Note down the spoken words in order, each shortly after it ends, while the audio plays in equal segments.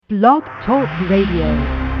Blog Talk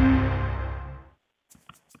Radio.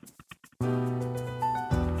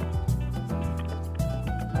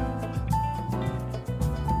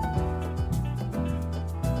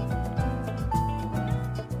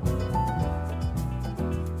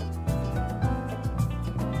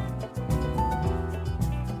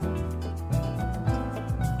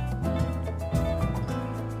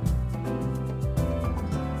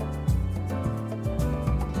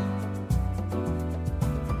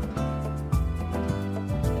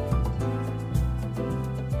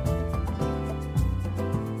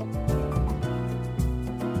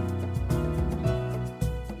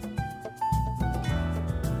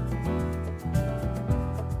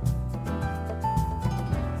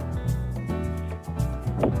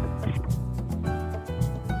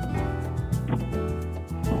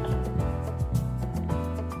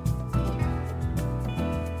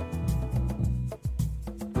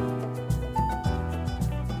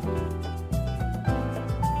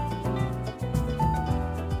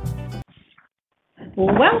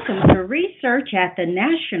 Welcome to Research at the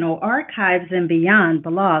National Archives and Beyond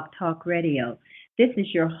Blog Talk Radio. This is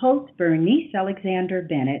your host, Bernice Alexander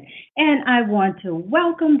Bennett, and I want to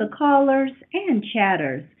welcome the callers and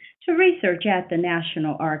chatters to Research at the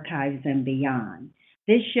National Archives and Beyond.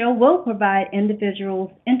 This show will provide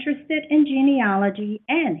individuals interested in genealogy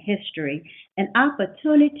and history an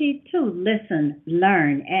opportunity to listen,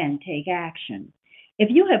 learn, and take action. If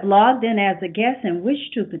you have logged in as a guest and wish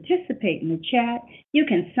to participate in the chat, you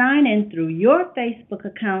can sign in through your Facebook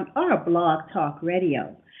account or Blog Talk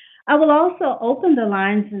Radio. I will also open the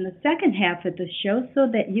lines in the second half of the show so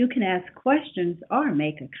that you can ask questions or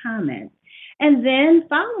make a comment. And then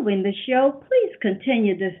following the show, please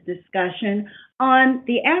continue this discussion on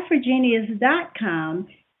the Afrogenius.com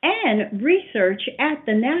and Research at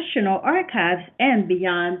the National Archives and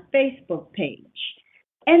Beyond Facebook page.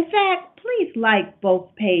 In fact, please like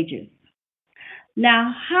both pages.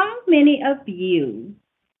 Now, how many of you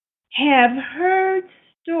have heard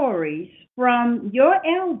stories from your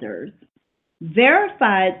elders,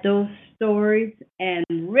 verified those stories, and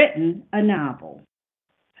written a novel?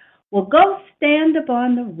 Well, Go Stand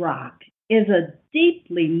Upon the Rock is a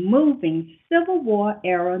deeply moving Civil War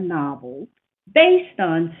era novel based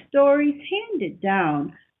on stories handed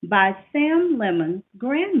down by Sam Lemon's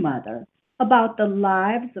grandmother about the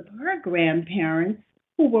lives of her grandparents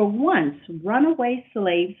who were once runaway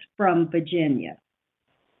slaves from Virginia.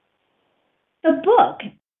 The book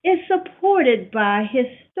is supported by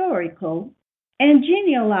historical and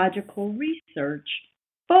genealogical research,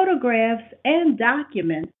 photographs, and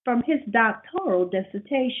documents from his doctoral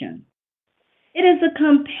dissertation. It is a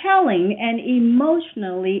compelling and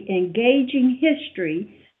emotionally engaging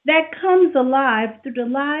history that comes alive through the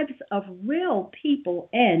lives of real people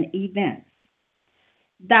and events.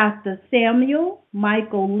 Dr. Samuel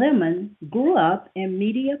Michael Lemon grew up in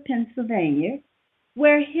Media, Pennsylvania,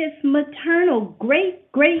 where his maternal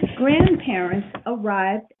great-great-grandparents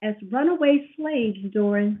arrived as runaway slaves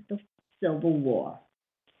during the Civil War.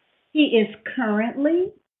 He is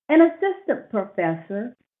currently an assistant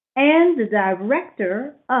professor and the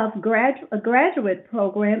director of a graduate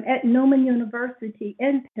program at Neumann University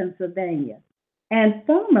in Pennsylvania, and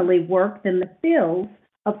formerly worked in the fields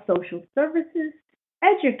of social services,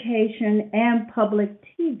 education, and public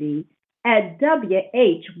TV at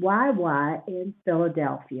WHYY in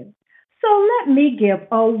Philadelphia. So let me give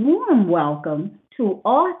a warm welcome to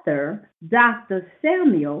author Dr.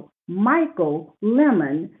 Samuel Michael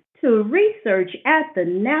Lemon to Research at the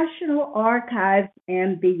National Archives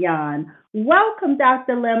and Beyond. Welcome,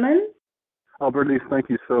 Dr. Lemon. Oh, Bernice, thank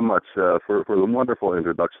you so much for the wonderful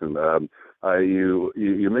introduction.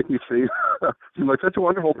 You make me seem like such a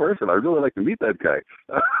wonderful person. I'd really like to meet that guy.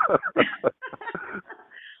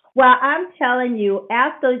 Well, I'm telling you,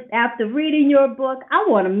 after reading your book, I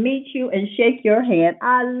want to meet you and shake your hand.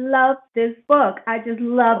 I love this book. I just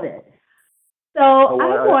love it. So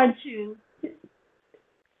I want you,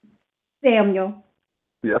 Samuel,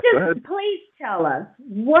 yes, just please tell us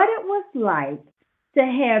what it was like to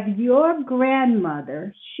have your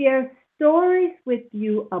grandmother share stories with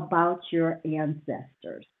you about your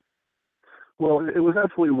ancestors. Well, it was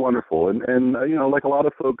absolutely wonderful, and you know, like a lot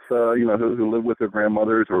of folks, who live with their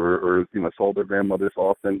grandmothers or sold their grandmothers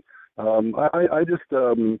often. I just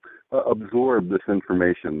absorbed this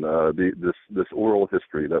information, this oral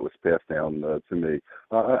history that was passed down to me.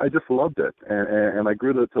 I just loved it, and I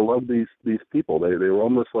grew to love these people. They were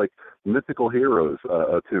almost like mythical heroes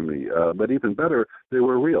to me, but even better, they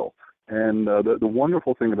were real. And the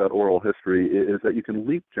wonderful thing about oral history is that you can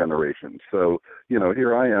leap generations. So,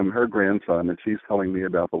 here I am, her grandson, and she's telling me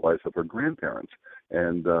about the lives of her grandparents.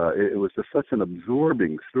 And it was just such an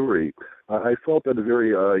absorbing story. I felt at a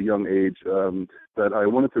very young age that I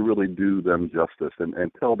wanted to really do them justice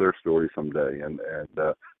and tell their story someday. And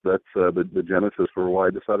that's the genesis for why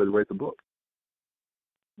I decided to write the book.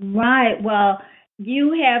 Right. Well,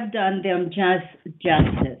 you have done them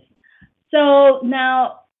justice. So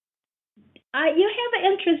now, you have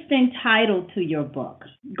an interesting title to your book.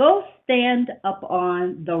 Go Stand Up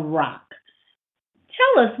on the Rock.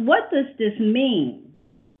 Tell us, what does this mean?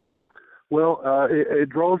 Well, it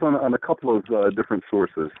draws on a couple of different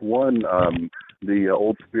sources. One, the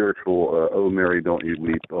old spiritual, "Oh Mary, don't you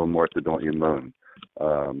weep, oh Martha, don't you moan."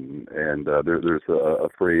 And there's a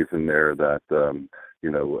phrase in there that,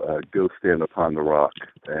 go stand upon the rock.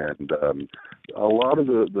 And a lot of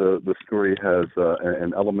the story has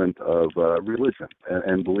an element of religion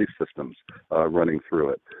and belief systems running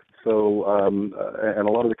through it. So, and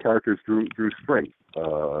a lot of the characters drew strength,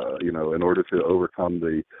 in order to overcome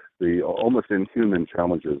the almost inhuman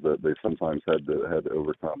challenges that they sometimes had to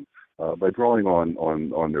overcome by drawing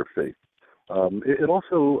on their faith. It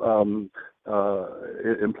also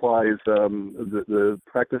it implies the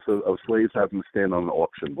practice of slaves having to stand on an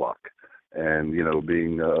auction block, and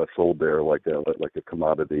being sold there like a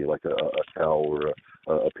commodity, like a cow or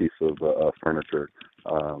a piece of furniture.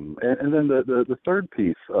 And then the third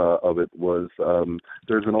piece of it was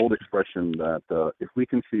there's an old expression that if we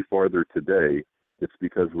can see farther today, it's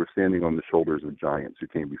because we're standing on the shoulders of giants who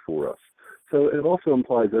came before us. So it also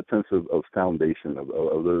implies that sense of foundation of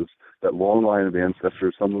those, that long line of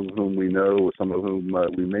ancestors, some of whom we know, some of whom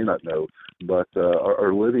we may not know, but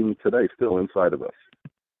are living today still inside of us.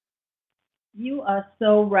 You are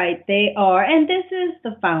so right. They are, and this is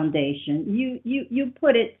the foundation. You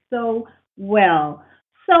put it so well.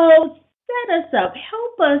 So set us up.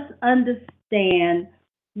 Help us understand,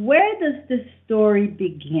 where does this story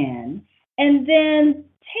begin, and then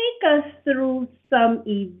take us through some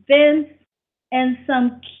events and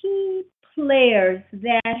some key players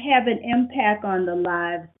that have an impact on the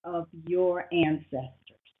lives of your ancestors.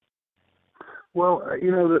 Well,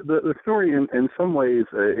 the story in some ways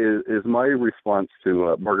is my response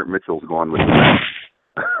to Margaret Mitchell's Gone with the Wind.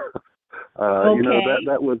 Okay.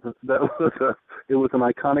 It was an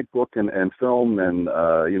iconic book and film, and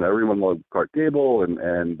everyone loved Clark Gable, and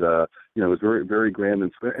it was very, very grand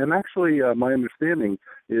and actually my understanding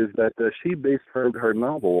is that she based her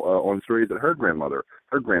novel on stories that her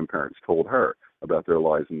grandparents told her about their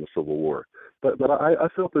lives in the Civil War. But I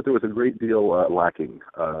felt that there was a great deal lacking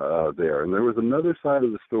there, and there was another side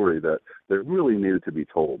of the story that really needed to be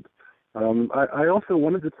told. I also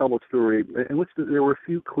wanted to tell a story in which there were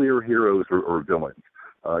few clear heroes or villains.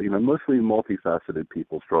 Mostly multifaceted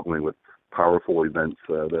people struggling with powerful events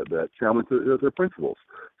that challenge their principles.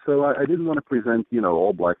 So I didn't want to present,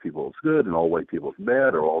 all black people as good and all white people as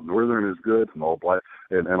bad, or all northern is good and all black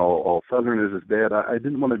and all southerners is bad. I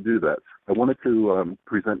didn't want to do that. I wanted to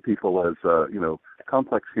present people as,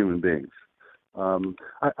 complex human beings.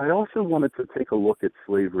 I also wanted to take a look at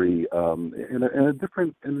slavery in a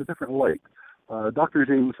different light. Dr.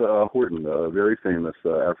 James Horton, a very famous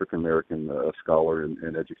African-American scholar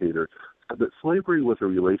and educator, said that slavery was a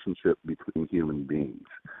relationship between human beings.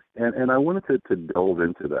 And I wanted to delve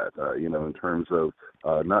into that, in terms of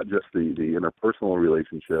not just the interpersonal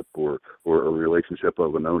relationship or a relationship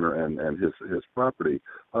of an owner and his property,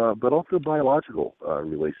 but also biological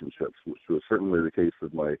relationships, which was certainly the case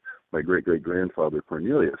with my great-great-grandfather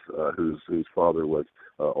Cornelius, whose father was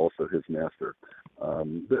also his master.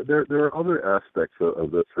 There are other aspects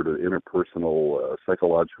of the sort of interpersonal,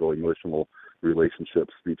 psychological, emotional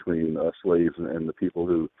relationships between slaves and the people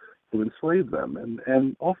who enslaved them,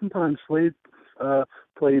 and oftentimes slaves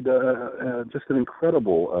played just an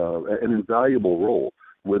incredible and invaluable role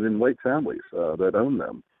within white families that owned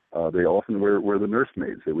them. They often were the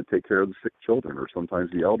nursemaids. They would take care of the sick children, or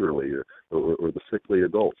sometimes the elderly, or the sickly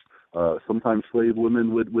adults. Sometimes slave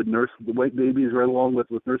women would nurse the white babies right along with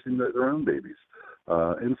nursing their own babies.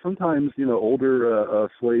 And sometimes, older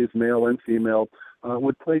slaves, male and female,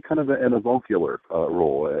 would play kind of an avuncular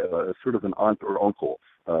role, sort of an aunt or uncle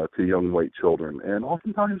to young white children. And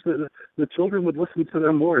oftentimes the children would listen to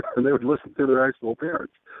them more than they would listen to their actual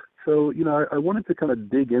parents. So, I wanted to kind of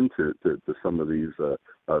dig into to some of these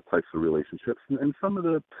types of relationships and some of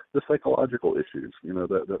the psychological issues,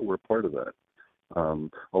 that were part of that.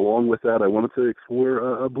 Along with that, I wanted to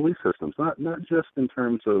explore belief systems, not just in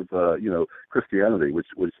terms of Christianity,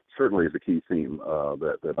 which certainly is a key theme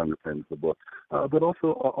that underpins the book, but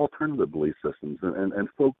also alternative belief systems and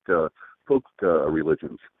folk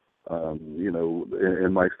religions.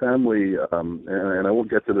 In my family, and I won't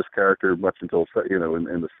get to this character much until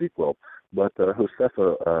in the sequel, but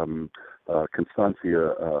Josefa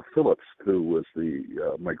Constancia Phillips, who was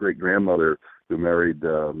my great grandmother who married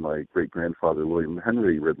my great grandfather William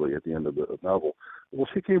Henry Ridley at the end of the novel. Well,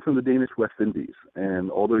 she came from the Danish West Indies, and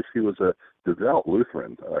although she was a devout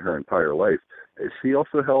Lutheran her entire life, she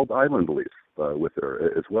also held island beliefs with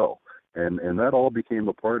her as well. And that all became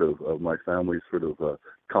a part of my family's sort of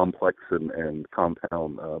complex and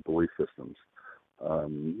compound belief systems.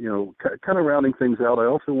 Kind of rounding things out, I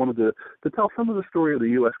also wanted to tell some of the story of the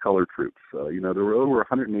U.S. colored troops. There were over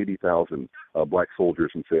 180,000 black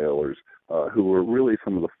soldiers and sailors who were really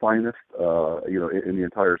some of the finest, in the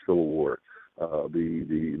entire Civil War.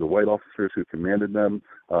 The white officers who commanded them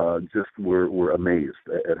just were amazed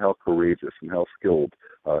at how courageous and how skilled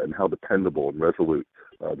and how dependable and resolute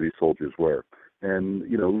these soldiers were. And,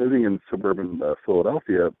 living in suburban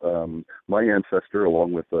Philadelphia, my ancestor,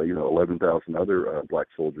 along with, 11,000 other black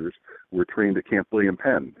soldiers, were trained at Camp William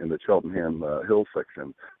Penn in the Cheltenham Hills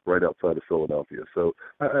section right outside of Philadelphia. So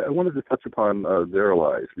I wanted to touch upon their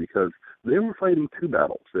lives because they were fighting two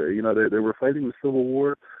battles. They were fighting the Civil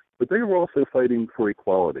War, but they were also fighting for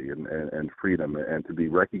equality and freedom and to be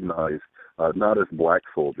recognized not as black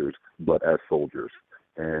soldiers, but as soldiers.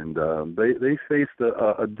 And they faced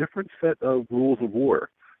a different set of rules of war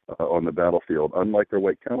on the battlefield, unlike their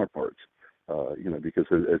white counterparts. Because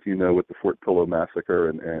as you know, with the Fort Pillow massacre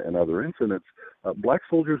and other incidents, black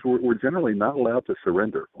soldiers were generally not allowed to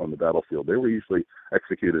surrender on the battlefield. They were usually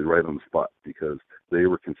executed right on the spot because they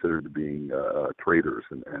were considered to being traitors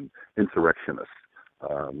and insurrectionists.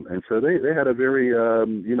 And so they had a very,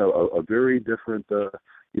 a very different,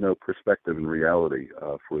 perspective and reality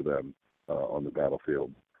for them on the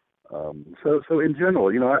battlefield. So in general,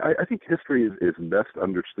 I think history is best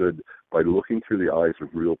understood by looking through the eyes of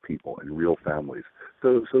real people and real families.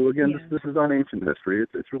 So again, this is not ancient history.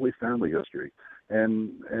 It's really family history.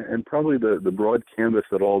 And probably the broad canvas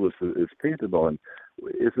that all this is painted on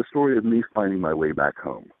is the story of me finding my way back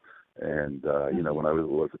home. And, when I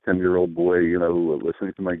was a 10-year-old boy,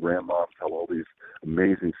 listening to my grandma tell all these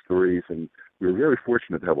amazing stories. And we were very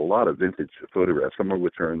fortunate to have a lot of vintage photographs, some of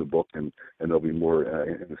which are in the book, and there'll be more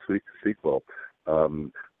in the sequel.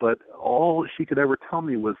 But all she could ever tell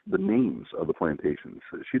me was the names of the plantations.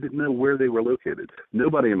 She didn't know where they were located.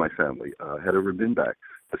 Nobody in my family had ever been back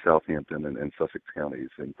to Southampton and Sussex counties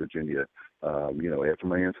in Virginia, after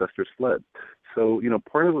my ancestors fled. So,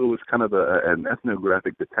 part of it was kind of an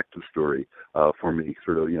ethnographic detective story for me,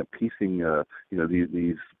 sort of, piecing,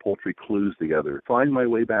 these paltry clues together, find my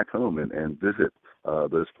way back home and visit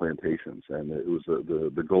those plantations. And it was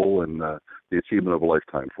the goal and the achievement of a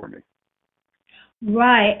lifetime for me.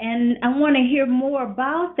 Right, and I want to hear more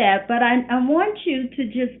about that, but I want you to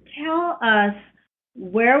just tell us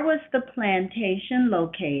where was the plantation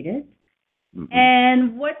located,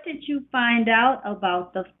 and what did you find out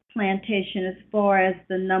about the plantation as far as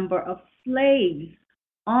the number of slaves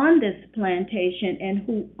on this plantation and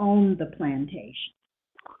who owned the plantation?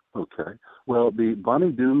 Okay. Well, the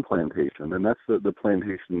Bonnie Doon plantation, and that's the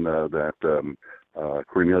plantation that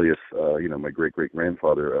Cornelius, my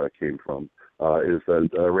great-great-grandfather came from, is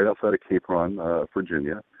right outside of Cape Ron,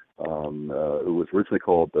 Virginia. It was originally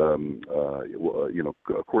called,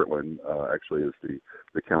 Cortland, actually is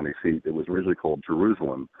the county seat. It was originally called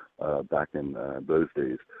Jerusalem back in those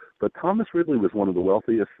days. But Thomas Ridley was one of the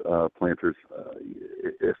wealthiest planters,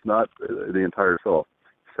 if not the entire South,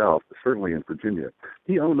 certainly in Virginia.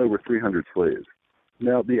 He owned over 300 slaves.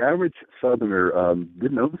 Now, the average Southerner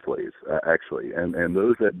didn't own slaves, actually, and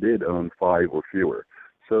those that did own 5 or fewer.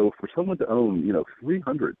 So for someone to own,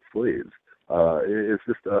 300 slaves is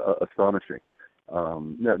just astonishing.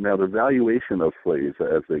 Now, the valuation of slaves,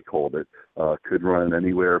 as they called it, could run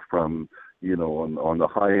anywhere from, on the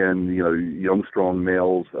high end, young, strong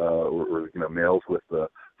males or males with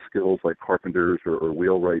skills like carpenters or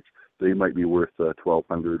wheelwrights. They might be worth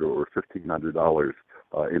 $1,200 or $1,500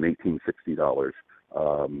 in $1860.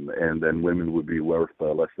 And then women would be worth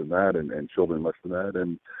less than that, and children less than that.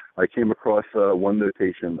 And I came across one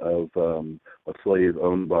notation of a slave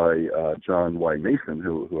owned by John Y. Mason,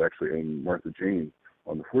 who actually owned Martha Jane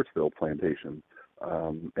on the Fortsville plantation.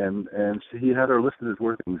 And he had her listed as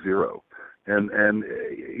worth 0. And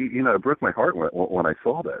it broke my heart when I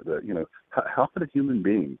saw that how could a human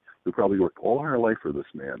being who probably worked all her life for this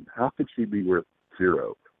man, how could she be worth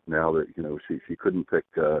 0 now that she couldn't pick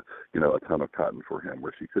a ton of cotton for him,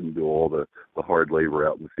 or she couldn't do all the hard labor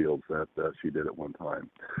out in the fields that she did at one time.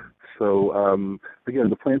 So again,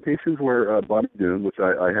 the plantations were Bonnie Doon, which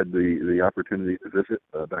I had the opportunity to visit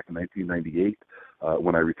back in 1998.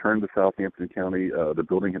 When I returned to Southampton County, the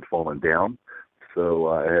building had fallen down, so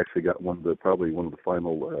I actually got probably one of the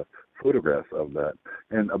final photographs of that.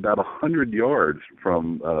 And about 100 yards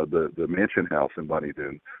from the mansion house in Bonnie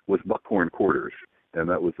Doon was Buckhorn Quarters, and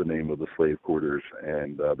that was the name of the slave quarters.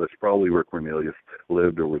 And that's probably where Cornelius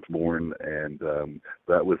lived or was born, and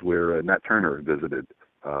that was where Nat Turner visited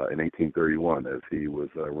in 1831 as he was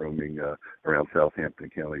roaming around Southampton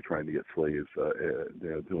County trying to get slaves,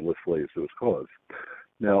 to enlist slaves to his cause.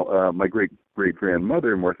 Now, my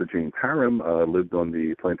great-grandmother, Martha Jane Parham, lived on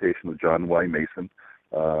the plantation of John Y. Mason.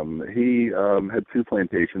 He had two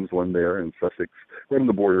plantations, one there in Sussex, right on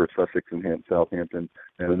the border of Sussex and Southampton,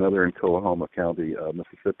 and another in Tullahoma County,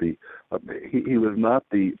 Mississippi. He was not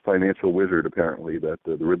the financial wizard, apparently, that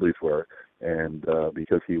the Ridleys were, and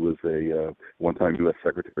because he was a one-time U.S.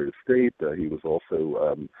 Secretary of State, he was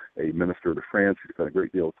also a minister to France. He spent a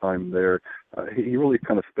great deal of time there. He really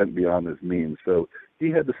kind of spent beyond his means, so he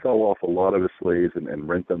had to sell off a lot of his slaves and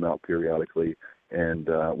rent them out periodically. And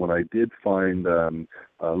when I did find,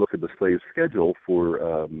 look at the slave schedule for,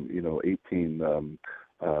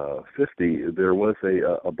 1850, there was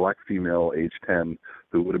a black female, age 10,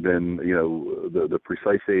 who would have been, the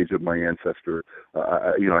precise age of my ancestor.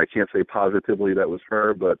 I can't say positively that was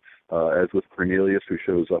her, but as with Cornelius, who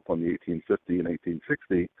shows up on the 1850 and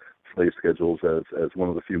 1860 slave schedules as one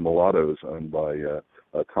of the few mulattoes owned by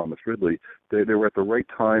Thomas Ridley, they were at the right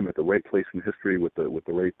time, at the right place in history, with the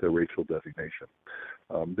right racial designation.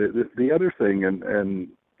 The other thing, and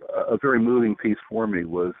a very moving piece for me,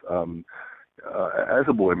 was as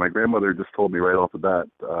a boy, my grandmother just told me right off the bat,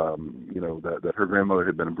 that her grandmother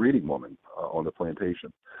had been a breeding woman on the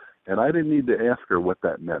plantation, and I didn't need to ask her what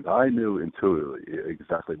that meant. I knew intuitively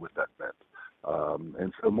exactly what that meant.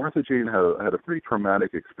 And so Martha Jane had a pretty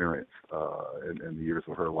traumatic experience in the years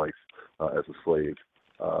of her life as a slave.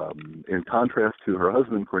 In contrast to her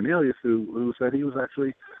husband Cornelius, who said he was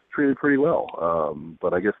actually treated pretty well.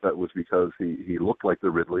 But I guess that was because he looked like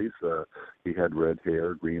the Ridleys. He had red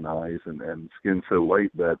hair, green eyes, and skin so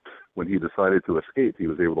white that when he decided to escape, he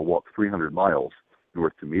was able to walk 300 miles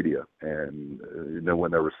north to Media, and no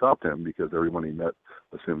one ever stopped him because everyone he met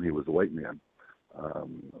assumed he was a white man.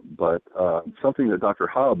 But something that Dr.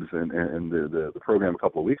 Hobbs in the program a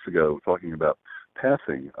couple of weeks ago, talking about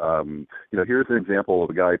passing, here's an example of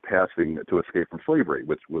a guy passing to escape from slavery,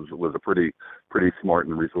 which was a pretty smart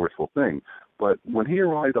and resourceful thing. But when he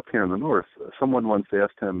arrived up here in the north, someone once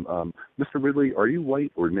asked him, Mr. Ridley, are you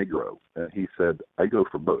white or Negro? And he said, I go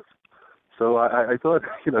for both. So I thought,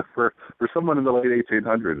 for someone in the late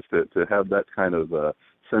 1800s to have that kind of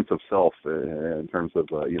sense of self in terms of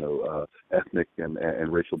ethnic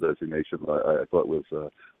and racial designation, I thought was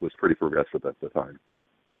pretty progressive at the time.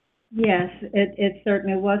 Yes, it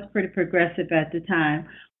certainly was pretty progressive at the time.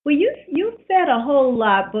 Well, you said a whole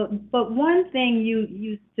lot, but one thing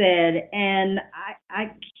you said, and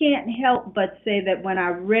I can't help but say that when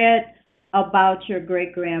I read about your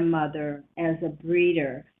great-grandmother as a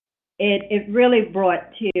breeder, it really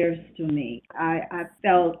brought tears to me. I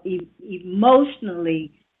felt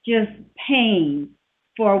emotionally just pain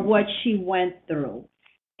for what she went through.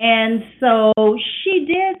 And so she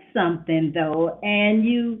did something, though, and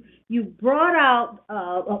you brought out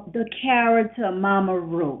the character Mama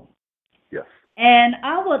Ruth. Yes. And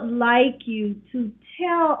I would like you to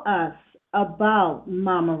tell us about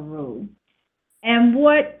Mama Ruth and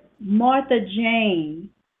what Martha Jane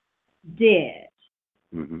did.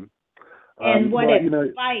 Mm-hmm. And what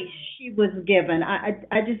advice she was given. I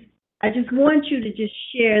just want you to just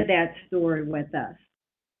share that story with us.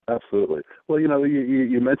 Absolutely. Well, you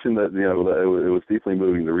mentioned that that it was deeply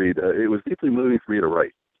moving to read. It was deeply moving for me to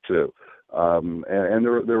write too. And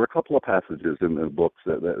there were a couple of passages in the books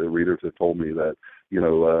that the readers have told me that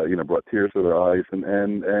brought tears to their eyes,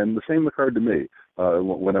 and the same occurred to me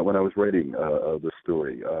when I was writing this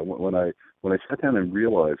story. When I sat down and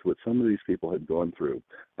realized what some of these people had gone through,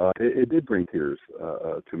 it did bring tears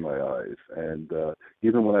to my eyes. And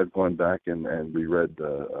even when I've gone back and reread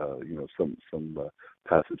some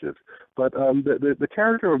passages. But the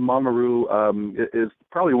character of Mama Ru is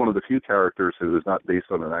probably one of the few characters who is not based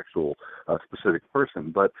on an actual specific person,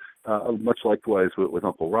 but much likewise with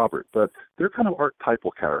Uncle Robert. But they're kind of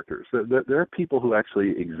archetypal characters. They're people who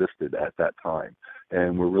actually existed at that time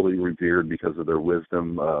and were really revered because of their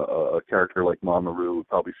wisdom. A character like Mama Ru would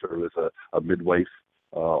probably serve as a midwife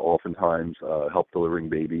oftentimes helped delivering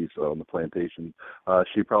babies on the plantation.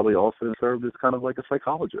 She probably also served as kind of like a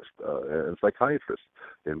psychologist and psychiatrist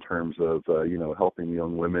in terms of helping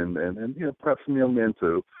young women and perhaps some young men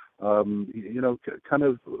too. Kind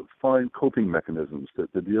of find coping mechanisms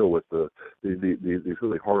to deal with these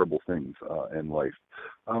really horrible things in life.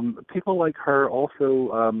 People like her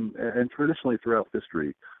also, and traditionally throughout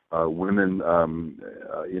history, women,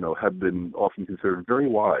 have been often considered very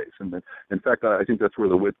wise. And in fact, I think that's where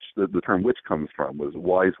the term witch comes from, was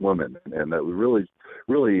wise woman. And that was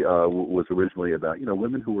really was originally about,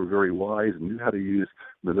 women who were very wise and knew how to use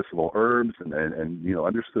medicinal herbs and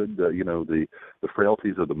understood, the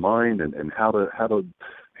frailties of the mind and how to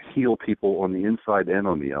heal people on the inside and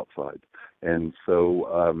on the outside. And so,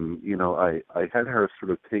 I had her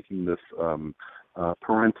sort of taking this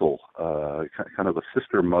parental, kind of a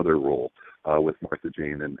sister-mother role with Martha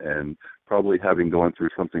Jane, and probably having gone through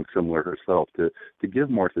something similar herself to give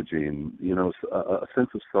Martha Jane, a sense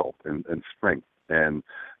of self and strength, and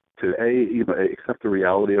to accept the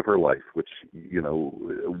reality of her life, which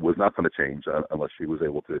was not going to change unless she was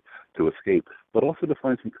able to escape, but also to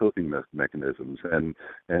find some coping mechanisms. And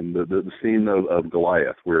the scene of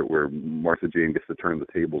Goliath, where Martha Jane gets to turn the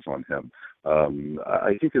tables on him,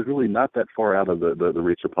 I think is really not that far out of the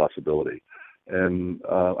reach of possibility. And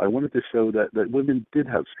I wanted to show that women did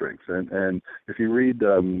have strengths. And if you read,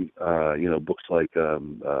 books like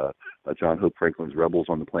John Hope Franklin's Rebels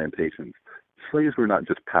on the Plantations, slaves were not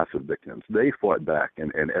just passive victims. They fought back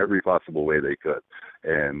in every possible way they could.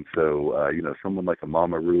 And so, someone like a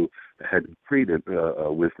Mama Roo had great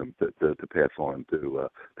wisdom to pass on to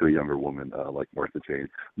a younger woman like Martha Jane,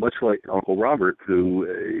 much like Uncle Robert, who,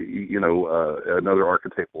 another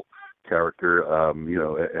archetypal character,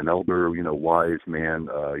 an elder, wise man,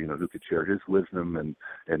 who could share his wisdom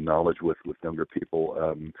and knowledge with younger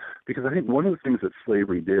people. Because I think one of the things that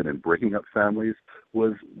slavery did in breaking up families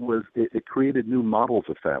was it created new models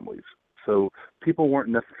of families. So people weren't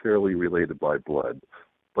necessarily related by blood,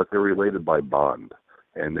 but they're related by bond.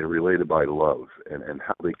 And they're related by love and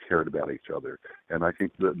how they cared about each other. And I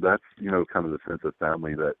think that's, kind of the sense of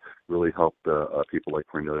family that really helped people like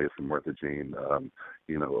Cornelius and Martha Jane,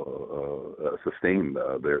 sustain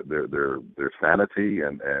their sanity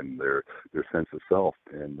and their sense of self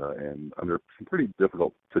and under some pretty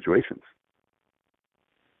difficult situations.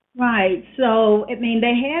 Right. So,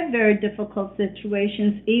 they had very difficult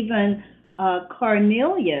situations. Even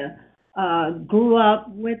Cornelia grew up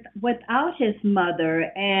without his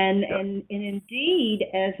mother, and indeed,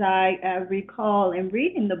 as I recall in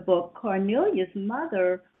reading the book, Cornelia's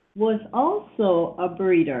mother was also a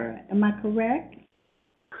breeder. Am I correct?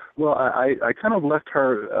 Well, I kind of left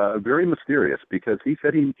her very mysterious, because he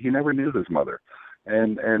said he never knew his mother,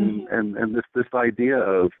 and this idea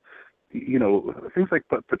of things like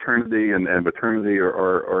paternity and maternity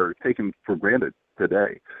are taken for granted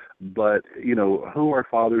today. But, who our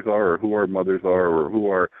fathers are, or who our mothers are, or who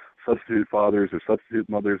our substitute fathers or substitute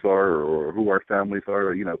mothers are, or who our families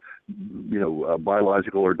are,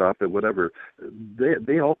 biological or adopted, whatever,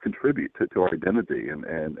 they all contribute to our identity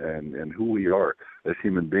and who we are as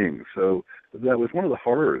human beings. So that was one of the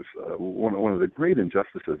horrors, one of the great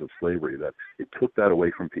injustices of slavery, that it took that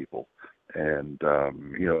away from people. And,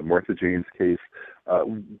 in Martha Jane's case,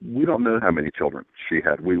 we don't know how many children she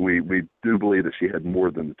had. We do believe that she had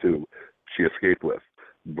more than the two she escaped with.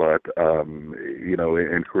 But,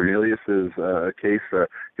 in Cornelius's case,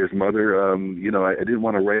 his mother, I didn't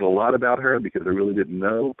want to write a lot about her because I really didn't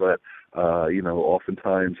know. But,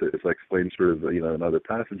 oftentimes, as I explained sort of, in other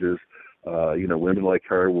passages, women like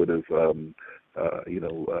her would have,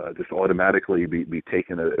 just automatically be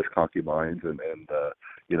taken as concubines and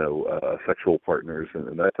sexual partners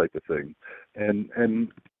and that type of thing. And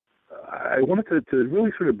I wanted to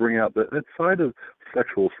really sort of bring out that side of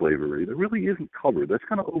sexual slavery that really isn't covered. That's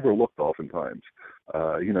kind of overlooked oftentimes. We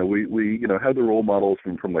have the role models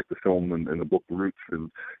from like the film and the book Roots, and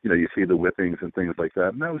you see the whippings and things like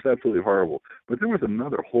that, and that was absolutely horrible. But there was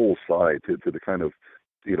another whole side to the kind of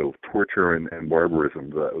torture and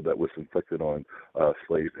barbarism that was inflicted on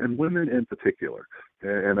slaves and women in particular.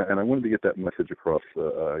 And I wanted to get that message across,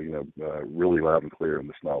 really loud and clear in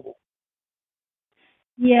this novel.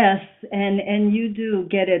 Yes, and you do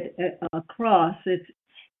get it across.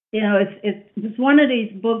 It's one of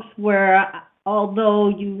these books where, although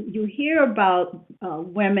you hear about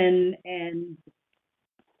women and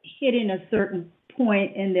hitting a certain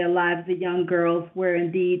point in their lives, the young girls, where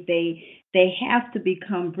indeed they have to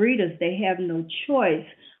become breeders. They have no choice.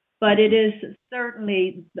 But it is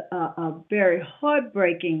certainly a very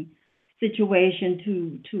heartbreaking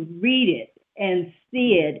situation to read it and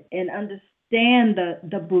see it and understand understand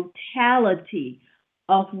the brutality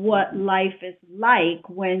of what life is like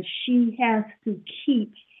when she has to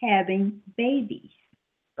keep having babies.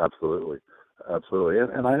 Absolutely, absolutely,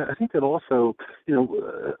 and I think that also,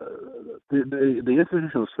 the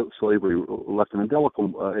institution of slavery left an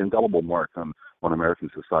indelible mark on American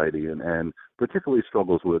society, and particularly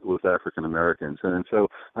struggles with African Americans, and so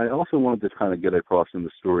I also wanted to kind of get across in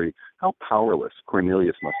the story how powerless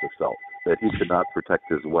Cornelius must have felt that he could not protect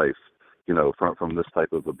his wife, from this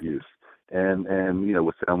type of abuse. And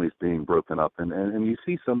with families being broken up, and you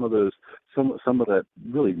see some of that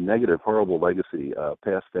really negative, horrible legacy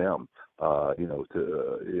passed down,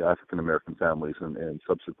 to African American families and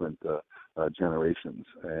subsequent generations.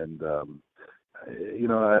 And again,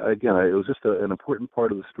 it was just an important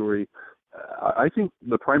part of the story. I think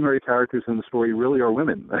the primary characters in the story really are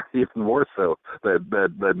women, even more so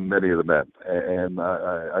than many of the men. And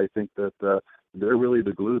I think that they're really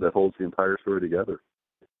the glue that holds the entire story together.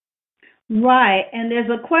 Right, and there's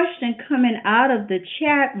a question coming out of the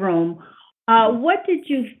chat room. What did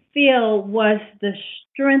you feel was the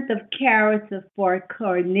strength of character for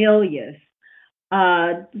Cornelius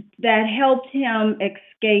that helped him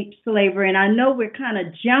escape slavery? And I know we're kind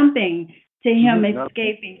of jumping to him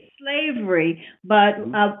escaping slavery, but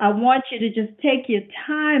I want you to just take your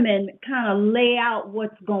time and kind of lay out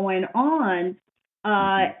what's going on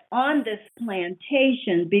this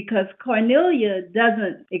plantation, because Cornelia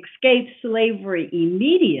doesn't escape slavery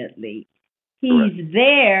immediately. He's Correct.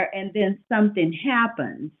 there, and then something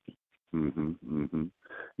happens.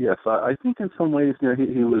 Yes, I think in some ways,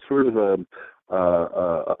 he was sort of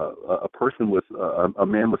a person with a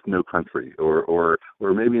man with no country, or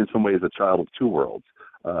maybe in some ways a child of two worlds.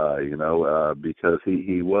 Because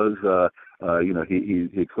he was,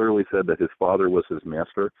 he clearly said that his father was his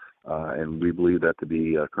master, and we believe that to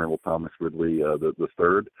be Colonel Thomas Ridley the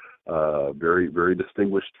third, very very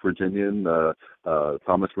distinguished Virginian.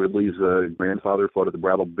 Thomas Ridley's grandfather fought at the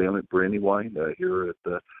Battle of Brandywine here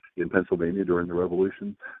in Pennsylvania during the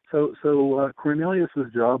Revolution. So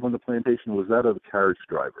Cornelius's job on the plantation was that of a carriage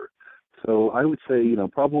driver. So I would say,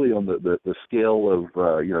 probably on the scale of,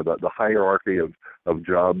 the hierarchy of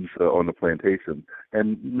jobs on the plantation,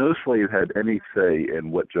 and no slave had any say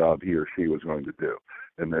in what job he or she was going to do.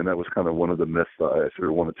 And then that was kind of one of the myths I sort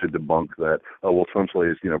of wanted to debunk, that, some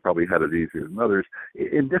slaves, probably had it easier than others.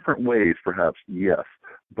 In different ways, perhaps, yes.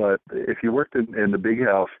 But if you worked in the big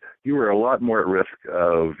house, you were a lot more at risk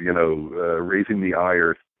of, raising the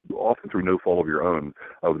ire, often through no fault of your own,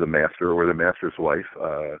 of the master or the master's wife.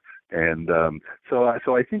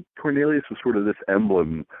 So I think Cornelius was sort of this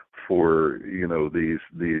emblem for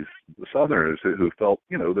these Southerners who felt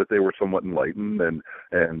that they were somewhat enlightened, and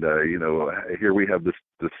here we have this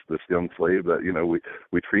young slave that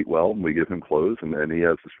we treat well, and we give him clothes, and he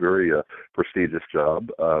has this very prestigious job,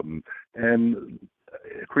 and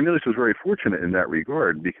Cornelius was very fortunate in that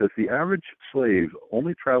regard, because the average slave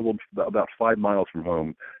only traveled about 5 miles from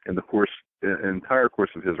home in the entire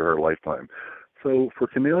course of his or her lifetime. So for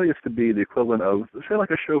Cornelius to be the equivalent of, say, like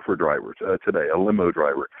a chauffeur driver today, a limo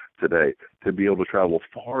driver today, to be able to travel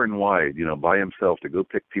far and wide, by himself, to go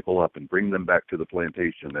pick people up and bring them back to the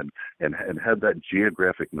plantation, and have that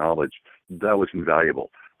geographic knowledge, that was invaluable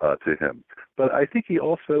to him. But I think he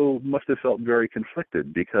also must have felt very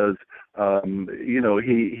conflicted, because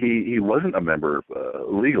he wasn't a member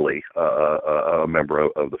legally, a member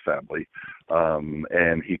of the family,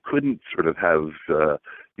 and he couldn't sort of have the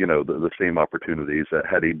same opportunities that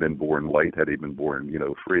had he been born white, had he been born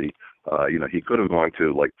free. He could have gone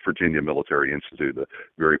to, like, Virginia Military Institute, a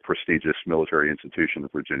very prestigious military institution in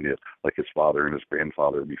Virginia, like his father and his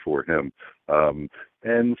grandfather before him.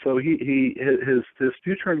 And so his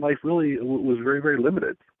future in life really was very, very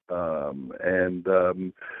limited.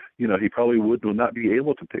 He probably would not be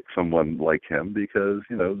able to pick someone like him, because,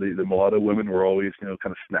 the mulatto women were always, kind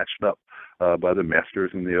of snatched up by the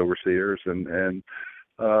masters and the overseers, and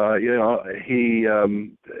he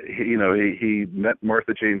met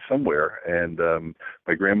Martha Jane somewhere, and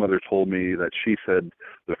my grandmother told me that she said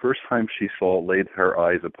the first time she laid her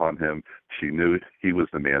eyes upon him, she knew he was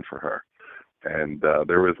the man for her. And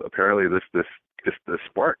there was apparently this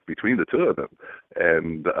spark between the two of them,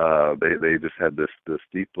 and they just had this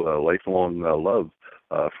deep lifelong love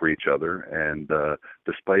for each other. And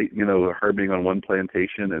despite her being on one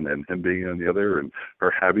plantation and him being on the other, and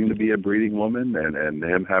her having to be a breeding woman, and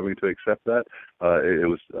him having to accept that, it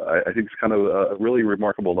was, I think it's kind of a really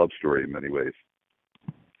remarkable love story in many ways.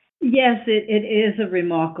 Yes, it is a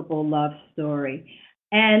remarkable love story.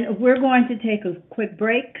 And we're going to take a quick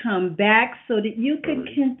break, come back so that you can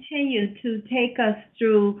continue to take us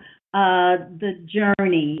through the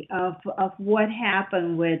journey of what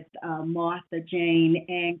happened with Martha, Jane,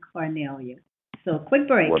 and Cornelia. So, quick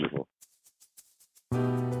break. Wonderful.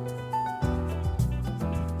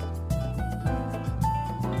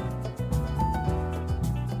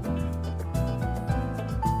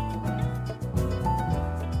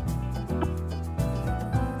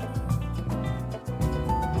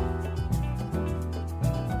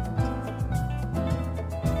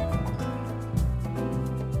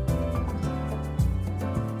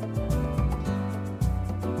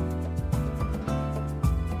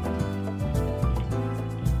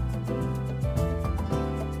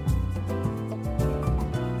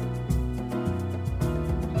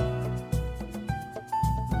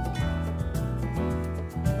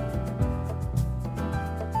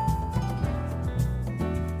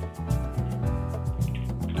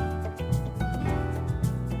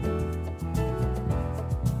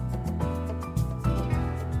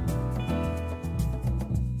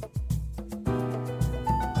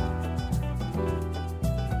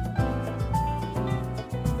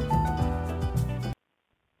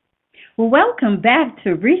 Welcome back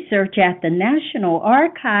to Research at the National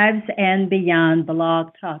Archives and Beyond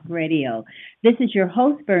Blog Talk Radio. This is your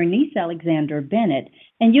host, Bernice Alexander Bennett,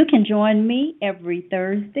 and you can join me every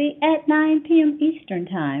Thursday at 9 p.m. Eastern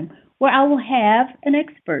Time, where I will have an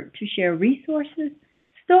expert to share resources,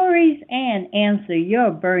 stories, and answer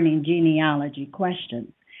your burning genealogy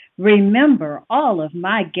questions. Remember, all of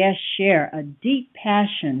my guests share a deep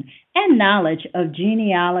passion and knowledge of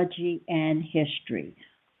genealogy and history.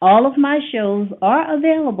 All of my shows are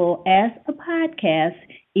available as a podcast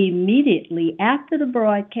immediately after the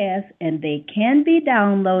broadcast, and they can be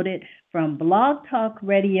downloaded from Blog Talk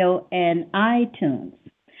Radio and iTunes.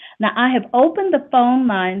 Now, I have opened the phone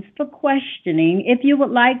lines for questioning if you would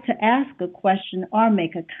like to ask a question or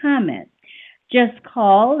make a comment. Just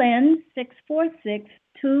call in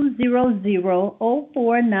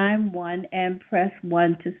 646-200-0491 and press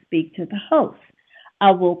 1 to speak to the host. I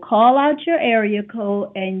will call out your area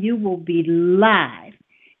code and you will be live.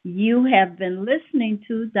 You have been listening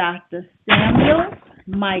to Dr. Samuel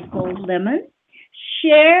Michael Lemon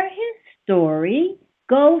share his story,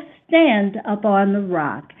 Go Stand Up on the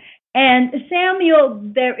Rock. And Samuel,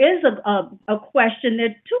 there is a question, there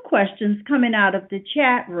are two questions coming out of the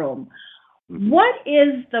chat room. What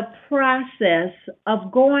is the process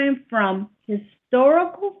of going from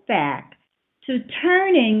historical fact to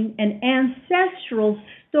turning an ancestral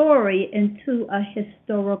story into a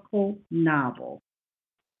historical novel?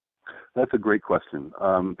 That's a great question.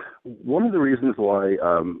 One of the reasons why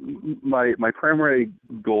my primary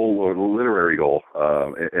goal or literary goal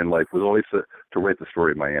in life was always to write the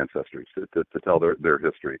story of my ancestors, to tell their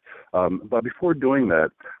history. But before doing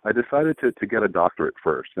that, I decided to get a doctorate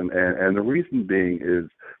first. And the reason being is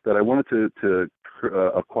that I wanted to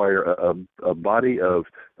acquire a body of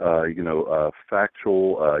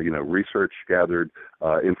factual research gathered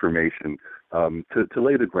information to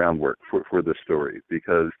lay the groundwork for this story,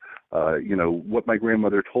 because what my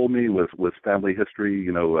grandmother told me was family history,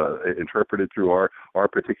 interpreted through our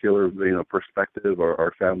particular perspective,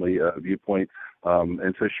 our family viewpoint,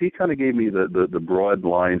 and so she kind of gave me the broad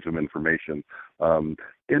lines of information.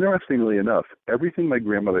 Interestingly enough, everything my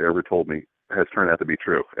grandmother ever told me has turned out to be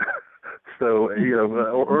true. So,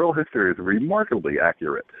 oral history is remarkably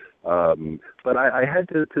accurate. But I had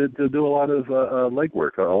to do a lot of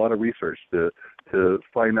legwork, a lot of research to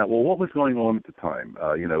find out, well, what was going on at the time?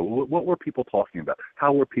 What were people talking about?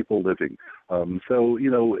 How were people living? So,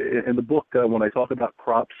 in the book, when I talk about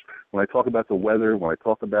crops, when I talk about the weather, when I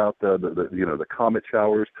talk about the comet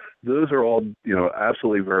showers, those are all,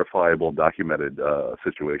 absolutely verifiable, documented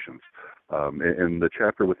situations. In the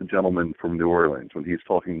chapter with the gentleman from New Orleans, when he's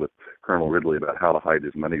talking with Colonel Ridley about how to hide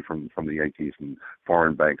his money from the Yankees and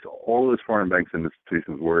foreign banks, all those foreign banks and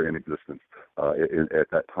institutions were in existence at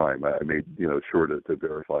that time. I made sure to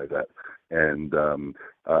verify that. And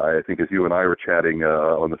I think as you and I were chatting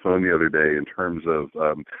on the phone the other day, in terms of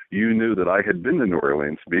you knew that I had been to New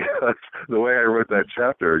Orleans because the way I wrote that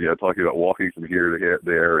chapter, talking about walking from here to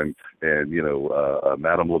there, and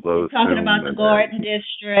Madame LeBeau's talking about the Garden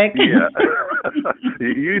District. Yeah,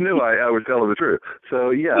 you knew I was telling the truth.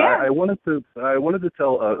 So yeah. I wanted to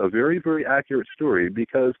tell a very, very accurate story,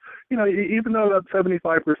 because even though about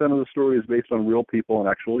 75% of the story is based on real people and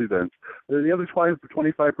actual events, the other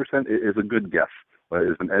 25% is a good guess.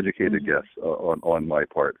 Is an educated guess on my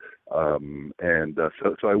part, so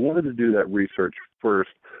I wanted to do that research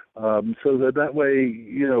first, so that way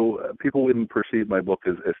people wouldn't perceive my book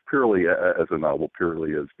as purely as a novel,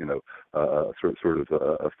 purely as sort of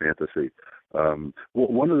a fantasy.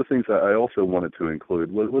 One of the things that I also wanted to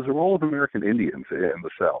include was the role of American Indians in the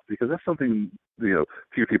South, because that's something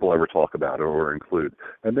few people ever talk about or include,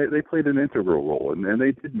 and they played an integral role, and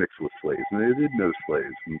they did mix with slaves, and they did know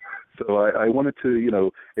slaves, and so I wanted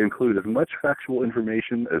to include as much factual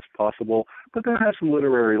information as possible, but then have some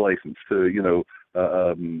literary license to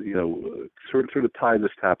sort of tie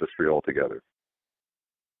this tapestry all together.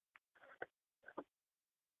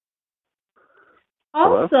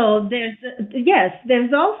 Also,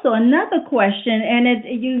 there's also another question, and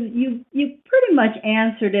you pretty much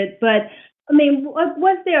answered it. But I mean,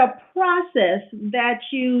 was there a process that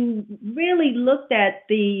you really looked at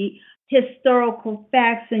the historical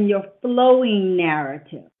facts in your flowing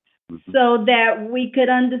narrative, so that we could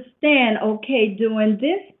understand? Okay, during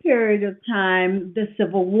this period of time, the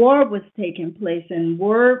Civil War was taking place, and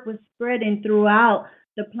word was spreading throughout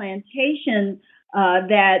the plantation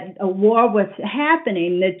that a war was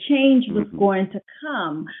happening, the change was going to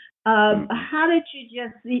come. How did you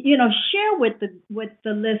just, share with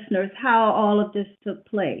the listeners how all of this took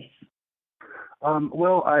place?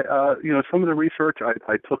 Well, some of the research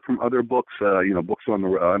I took from other books, books on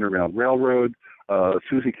the Underground Railroad.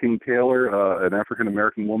 Susie King Taylor, an African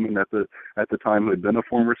American woman at the time who had been a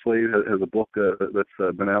former slave, has a book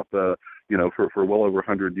that's been out for well over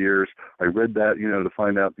 100 years. I read that to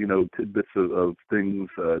find out tidbits of things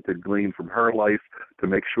to glean from her life, to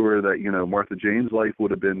make sure that Martha Jane's life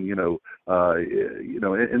would have been in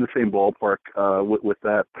the same ballpark with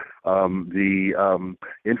that. The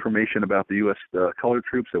information about the U.S. Colored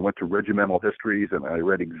troops, I went to regimental histories, and I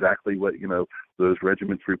read exactly what those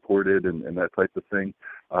regiments reported and that type of thing.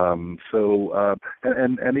 And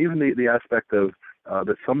even the aspect of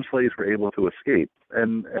that some slaves were able to escape.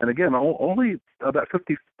 And again, only about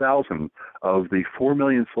 50,000 of the 4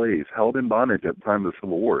 million slaves held in bondage at the time of the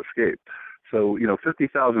Civil War escaped. So,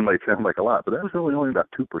 50,000 might sound like a lot, but that was really only about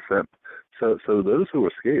 2%. So those who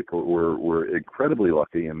escaped were incredibly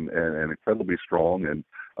lucky and incredibly strong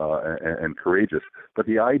and courageous. But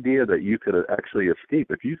the idea that you could actually escape,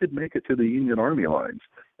 if you could make it to the Union Army lines,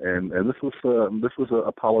 and this was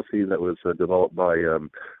a policy that was developed by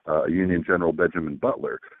Union General Benjamin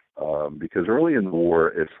Butler. Because early in the war,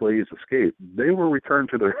 if slaves escaped, they were returned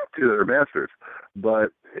to their masters.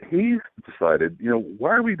 But he decided,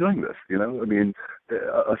 why are we doing this?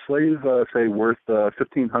 A slave, say, worth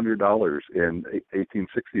 $1,500 in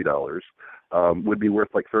 $1860 would be worth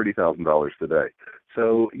like $30,000 today.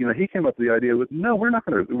 So, he came up with the idea with, no, we're not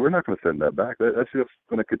going to send that back. That's just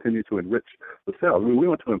going to continue to enrich the South. We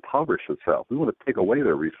want to impoverish the South. We want to take away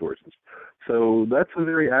their resources. So that's a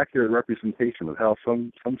very accurate representation of how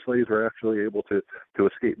some slaves are actually able to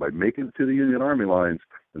escape by making it to the Union Army lines,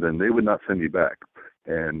 and then they would not send you back.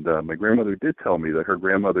 And my grandmother did tell me that her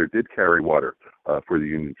grandmother did carry water for the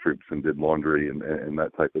Union troops and did laundry and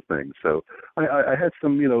that type of thing. So I had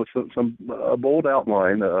a bold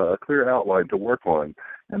outline, a clear outline to work on,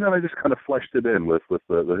 and then I just kind of fleshed it in with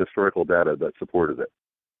the historical data that supported it.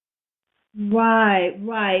 Right.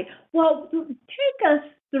 Well, take us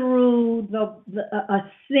through a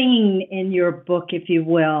scene in your book, if you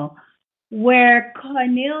will, where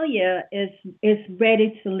Cornelia is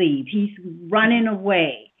ready to leave. He's running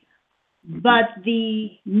away. But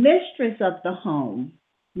the mistress of the home,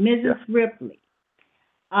 Mrs. Ripley,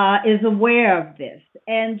 is aware of this.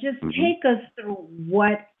 And just take us through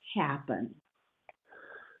what happened.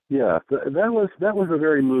 Yeah, that was a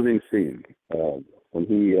very moving scene. When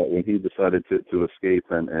he decided to escape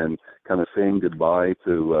and kind of saying goodbye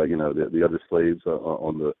to the other slaves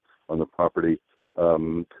on the property.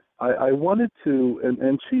 I wanted to,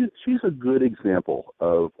 and she's a good example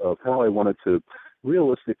of how I wanted to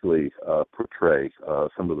realistically portray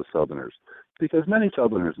some of the Southerners, because many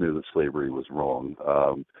Southerners knew that slavery was wrong.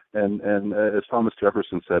 And as Thomas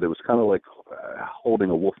Jefferson said, it was kind of like holding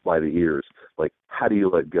a wolf by the ears. Like, how do you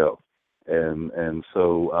let go? And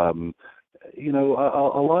so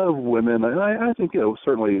a lot of women, and I think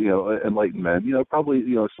certainly enlightened men, probably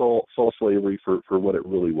saw slavery for what it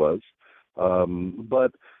really was.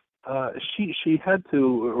 But she had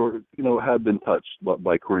to, or had been touched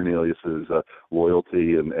by Cornelius's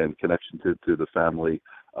loyalty and connection to the family.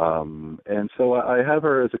 And so I have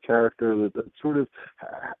her as a character that sort of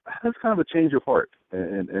has kind of a change of heart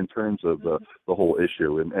in terms of the whole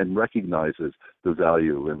issue, and recognizes the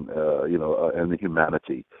value and the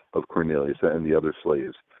humanity of Cornelius and the other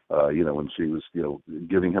slaves. When she was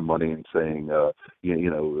giving him money and saying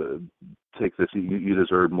take this, you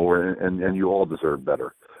deserve more, and you all deserve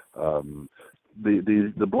better.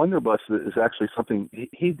 The blunderbuss is actually something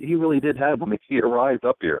he really did have when he arrived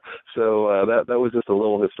up here. So that was just a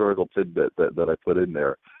little historical tidbit that I put in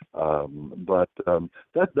there.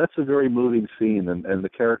 That's a very moving scene, and the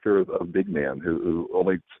character of Big Man, who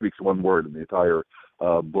only speaks one word in the entire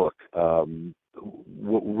book.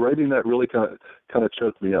 Writing that really kind of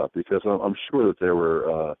choked me up, because I'm sure that there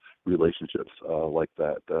were relationships like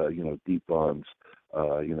that, deep bonds,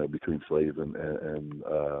 between slave and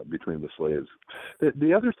between the slaves.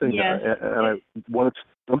 The other thing, Yes. and I wanted to,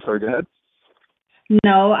 I'm sorry, go ahead.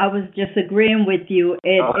 No, I was just agreeing with you.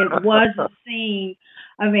 It was a scene.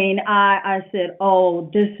 I mean, I said, "Oh,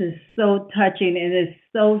 this is so touching and it's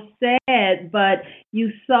so sad." But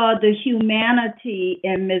you saw the humanity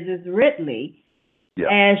in Mrs. Ridley Yeah.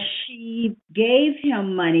 as she gave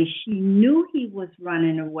him money. She knew he was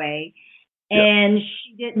running away, Yeah. and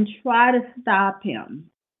she didn't try to stop him.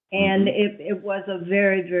 And Mm-hmm. it was a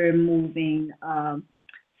very, very moving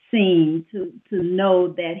scene to know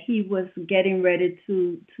that he was getting ready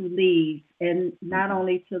to leave, and not Mm-hmm.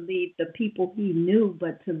 only to leave the people he knew,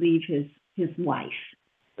 but to leave his wife.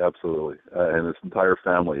 Absolutely, and his entire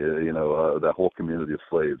family, that whole community of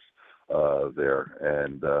slaves there,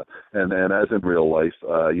 and as in real life,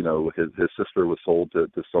 his sister was sold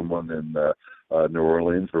to someone in New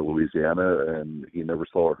Orleans or Louisiana, and he never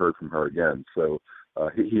saw or heard from her again. So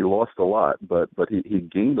he lost a lot, but he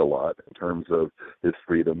gained a lot in terms of his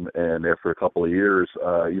freedom, and after a couple of years,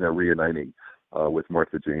 reuniting with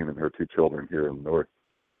Martha Jane and her two children here in the North.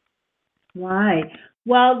 Right.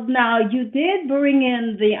 Well, now you did bring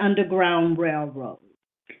in the Underground Railroad.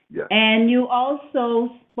 Yeah. And you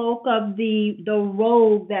also spoke of the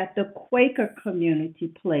role that the Quaker community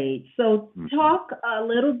played. So Mm-hmm. talk a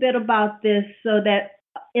little bit about this so that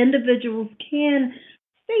individuals can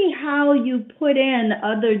see how you put in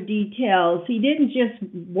other details. He didn't just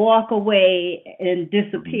walk away and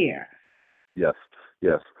Mm-hmm. disappear. Yes,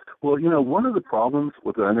 yes. Well, one of the problems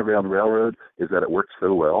with the Underground Railroad is that it works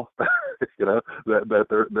so well, that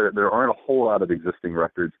there aren't a whole lot of existing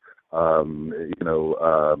records. Even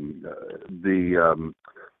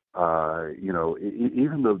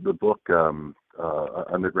the book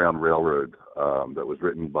Underground Railroad, that was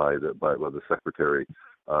written by the secretary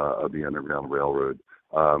of the Underground Railroad.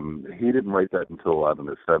 He didn't write that until, I don't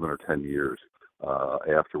know, 7 or 10 years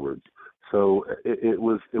afterwards. So it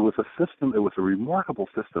was a system. It was a remarkable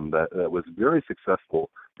system that was very successful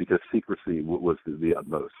because secrecy was the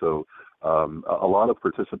utmost. So a lot of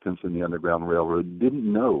participants in the Underground Railroad didn't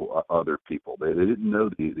know other people. They didn't know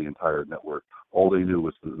the entire network. All they knew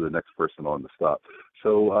was the next person on the stop.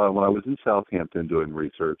 So when I was in Southampton doing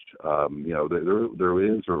research, there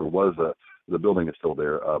is or was the building is still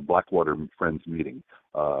there, Blackwater Friends meeting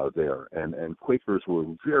there, and Quakers were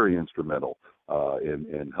very instrumental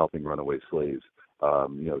in helping runaway slaves.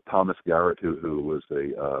 Thomas Garrett, who was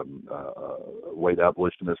a white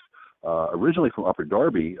abolitionist, originally from Upper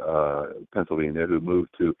Darby, Pennsylvania, who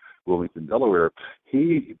moved to Wilmington, Delaware.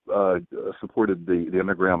 He supported the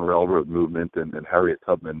Underground Railroad movement and Harriet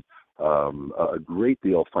Tubman a great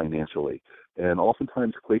deal financially. And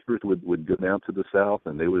oftentimes Quakers would go down to the South,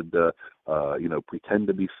 and they would, pretend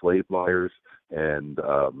to be slave buyers, and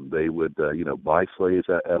they would, buy slaves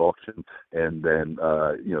at auction, and then,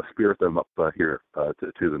 spirit them up here to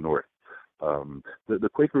the North. The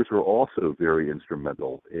Quakers were also very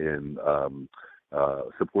instrumental in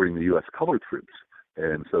supporting the U.S. colored troops.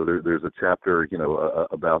 And so there's a chapter,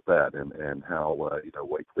 about that and how,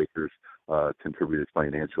 white Quakers contributed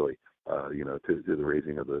financially, to the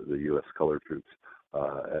raising of the U.S. colored troops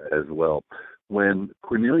as well. When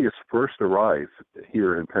Cornelius first arrived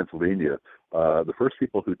here in Pennsylvania, the first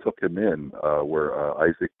people who took him in were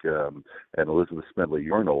Isaac and Elizabeth Smedley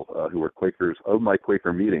Yarnall, who were Quakers of my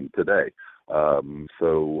Quaker meeting today. I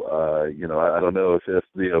don't know if that's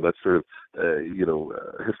sort of,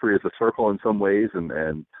 history is a circle in some ways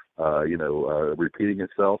and repeating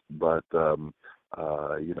itself, but,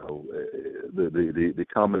 the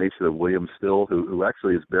combination of William Still, who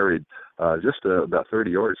actually is buried just about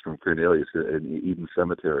 30 yards from Cornelius in Eden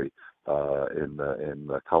Cemetery in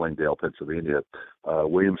Collingdale, Pennsylvania.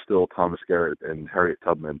 William Still, Thomas Garrett, and Harriet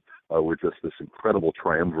Tubman were just this incredible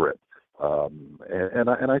triumvirate. And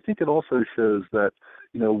I think it also shows that,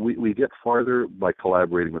 we get farther by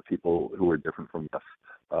collaborating with people who are different from us.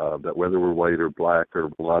 That whether we're white or black or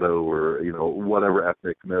mulatto or, whatever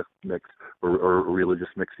ethnic mix or religious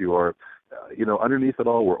mix you are, underneath it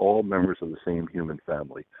all, we're all members of the same human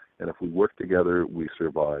family. And if we work together, we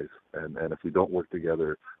survive. And if we don't work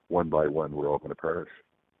together, one by one, we're all going to perish.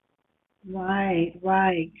 Right,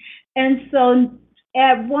 right. And so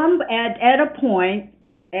at a point,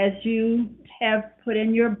 as you have put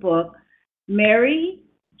in your book, Mary,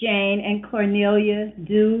 Jane, and Cornelia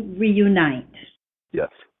do reunite. Yes.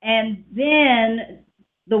 And then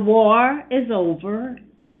the war is over,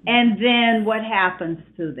 and then what happens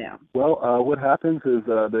to them? Well, what happens is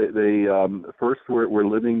they first were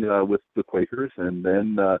living with the Quakers, and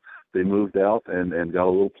then they moved out and got a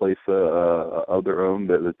little place of their own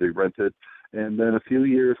that they rented. And then a few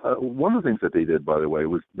years, one of the things that they did, by the way,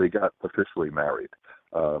 was they got officially married.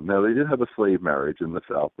 Now they did have a slave marriage in the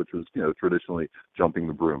South, which was traditionally jumping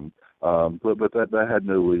the broom, but that had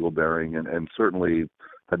no legal bearing, and certainly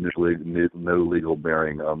had no legal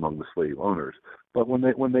bearing among the slave owners. But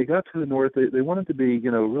when they got to the North, they wanted to be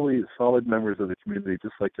really solid members of the community,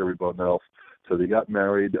 just like everyone else. So they got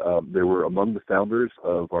married. They were among the founders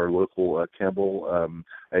of our local Campbell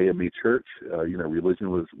AME church.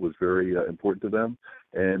 Religion was very important to them,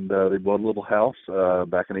 and they bought a little house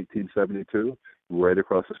back in 1872, right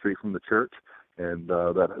across the street from the church. And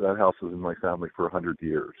that house was in my family for 100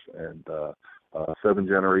 years, and 7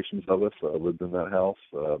 generations of us lived in that house.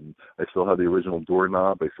 I still have the original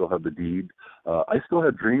doorknob. I still have the deed. I still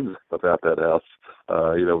have dreams about that house,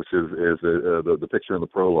 which is the picture in the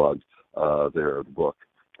prologue there of the book.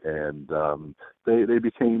 And they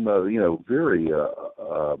became, very,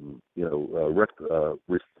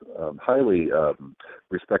 highly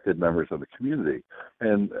respected members of the community.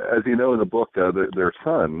 And as you know in the book, their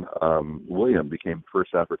son, William, became the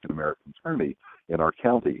first African-American attorney in our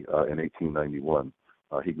county in 1891.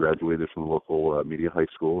 He graduated from the local media high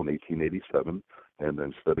school in 1887 and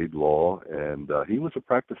then studied law. And he was a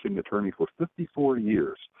practicing attorney for 54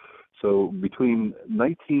 years. So between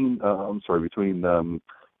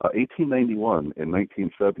 1891 and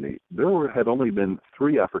 1970, there had only been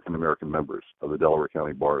 3 African-American members of the Delaware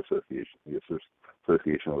County Bar Association, the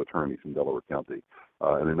Association of Attorneys in Delaware County.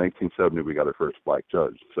 And in 1970, we got our first black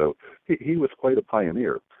judge. So he was quite a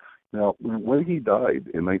pioneer. Now, when he died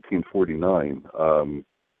in 1949,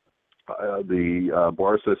 the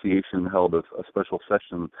Bar Association held a special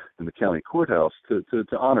session in the county courthouse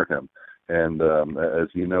to honor him. And as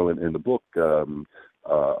you know in the book, I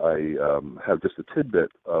have just a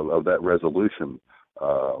tidbit of that resolution,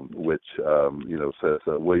 which says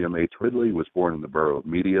William H. Ridley was born in the borough of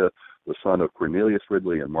Media, the son of Cornelius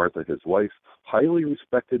Ridley and Martha, his wife, highly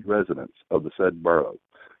respected residents of the said borough.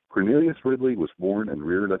 Cornelius Ridley was born and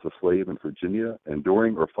reared as a slave in Virginia, and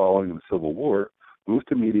during or following the Civil War, moved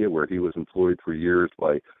to Media, where he was employed for years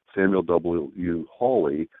by Samuel W.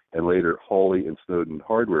 Hawley and later Hawley and Snowden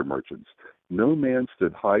hardware merchants. No man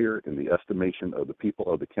stood higher in the estimation of the people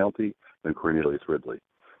of the county than Cornelius Ridley.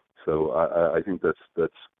 So I think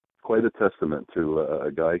that's quite a testament to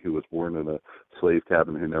a guy who was born in a slave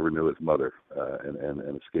cabin who never knew his mother and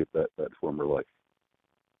escaped that former life.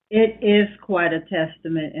 It is quite a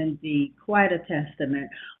testament indeed, quite a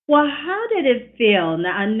testament. Well, how did it feel?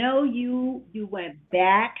 Now, I know you went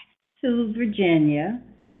back to Virginia,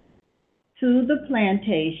 to the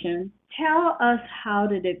plantation. Tell us, how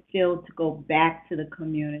did it feel to go back to the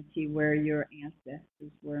community where your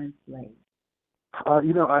ancestors were enslaved?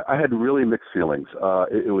 I had really mixed feelings.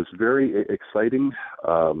 It was very exciting.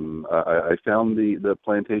 I found the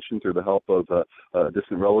plantation through the help of a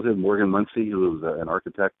distant relative, Morgan Muncie, who was an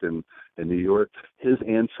architect in New York. His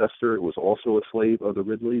ancestor was also a slave of the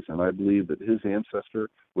Ridleys, and I believe that his ancestor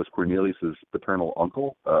was Cornelius's maternal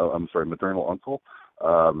uncle.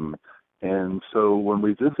 And so when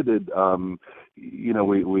we visited,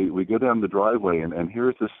 we go down the driveway, and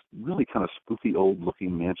here's this really kind of spooky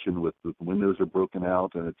old-looking mansion with the windows are broken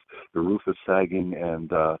out, and the roof is sagging,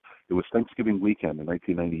 and it was Thanksgiving weekend in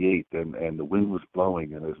 1998, and the wind was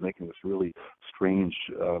blowing, and it was making this really strange,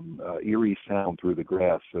 eerie sound through the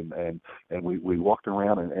grass, and we walked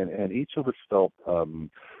around, and each of us felt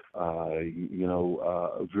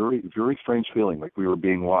very, very strange feeling, like we were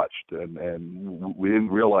being watched, and we didn't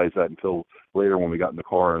realize that until later when we got in the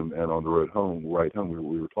car and on the ride home,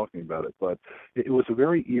 we were talking about it. But it was a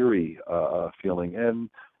very eerie feeling, and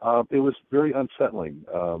it was very unsettling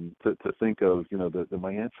to think of, that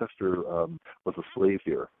my ancestor was a slave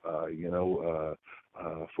here,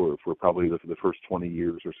 for probably the first 20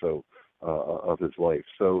 years or so of his life.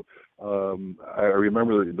 So I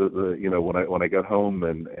remember when I got home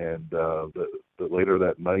and the later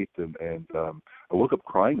that night, and I woke up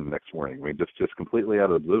crying the next morning. I mean, just completely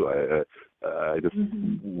out of the blue. I just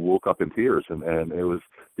woke up in tears, and it was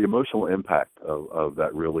the emotional impact of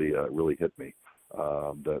that really hit me.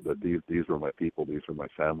 That these were my people, these were my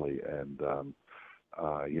family, and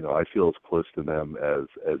I feel as close to them as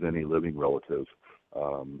any living relative.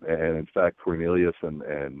 And in fact, Cornelius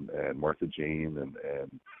and Martha Jane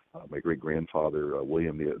and my great grandfather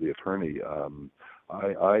William, the attorney.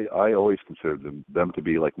 I always considered them to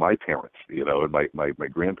be like my parents, and my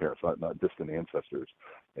grandparents, not distant ancestors.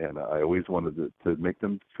 And I always wanted to make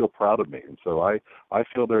them feel proud of me. And so I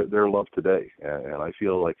feel their love today. And I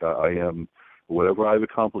feel like I am, whatever I've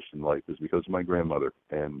accomplished in life is because of my grandmother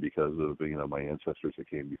and because of, my ancestors that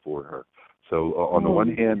came before her. So on the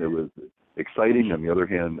one hand, it was exciting. On the other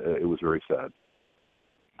hand, it was very sad.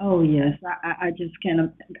 Oh, yes. I just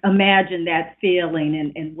can imagine that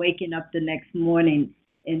feeling and waking up the next morning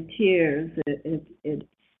in tears. It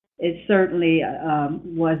certainly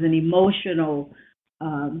was an emotional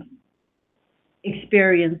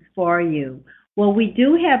experience for you. Well, we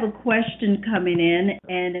do have a question coming in,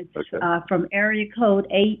 and it's Okay. From area code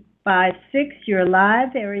 856. You're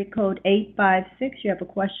live, area code 856. You have a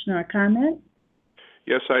question or a comment?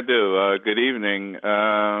 Yes, I do. Good evening,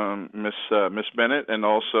 Miss Bennett, and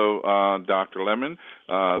also Dr. Lemon.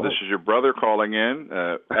 This is your brother calling in.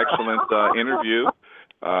 Excellent interview.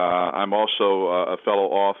 I'm also a fellow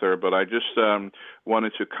author, but I just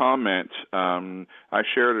wanted to comment. I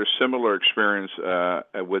shared a similar experience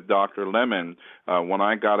with Dr. Lemon when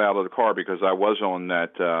I got out of the car, because I was on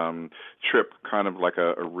that trip, kind of like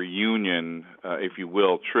a reunion, if you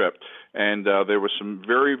will, trip. And there were some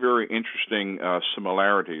very, very interesting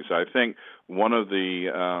similarities. I think one of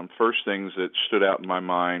the first things that stood out in my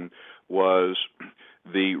mind was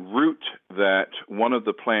the route that one of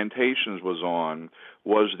the plantations was on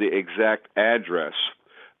was the exact address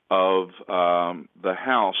of the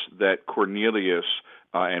house that Cornelius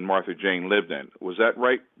and Martha Jane lived in. Was that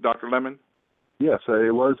right, Dr. Lemon? Yes,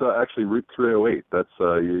 it was actually Route 308. That's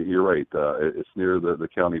you're right. It's near the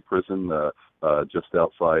county prison, just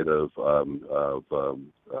outside of I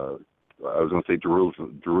was going to say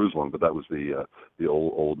Jerusalem, but that was the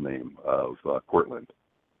old name of Cortland.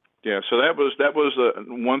 Yeah, so that was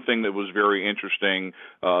one thing that was very interesting,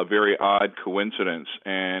 very odd coincidence.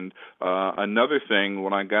 And another thing,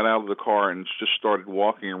 when I got out of the car and just started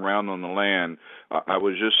walking around on the land,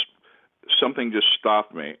 something just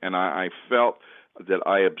stopped me, and I felt that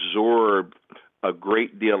I absorbed a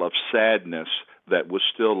great deal of sadness that was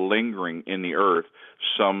still lingering in the earth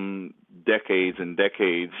some decades and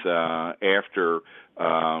decades after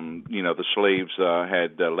the slaves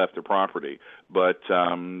had left the property. But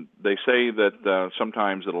they say that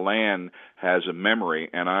sometimes the land has a memory,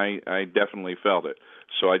 and I definitely felt it.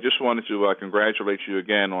 So I just wanted to congratulate you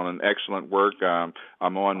again on an excellent work.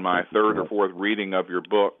 I'm on my third or fourth reading of your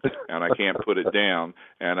book, and I can't put it down.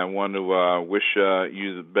 And I want to wish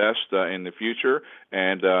you the best in the future.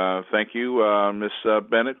 And thank you, Miss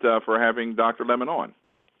Bennett, for having Dr. Lemon on.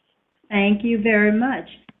 Thank you very much.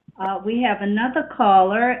 We have another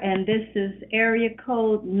caller, and this is area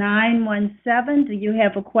code 917. Do you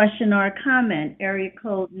have a question or a comment? Area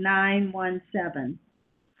code 917.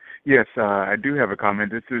 Yes, I do have a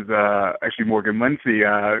comment. This is actually Morgan Muncie,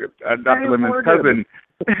 Dr. Lemon's cousin.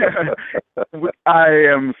 I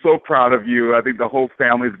am so proud of you. I think the whole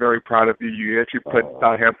family is very proud of you. You actually put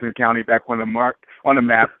Southampton County back on the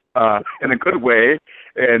map in a good way,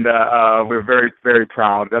 and we're very, very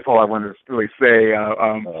proud. That's all I wanted to really say.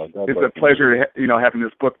 It's a pleasure, having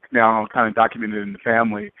this book now kind of documented in the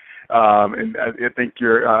family. And I think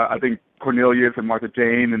Cornelius and Martha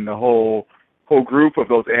Jane and the whole group of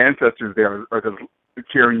those ancestors there are just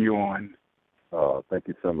cheering you on. Oh, thank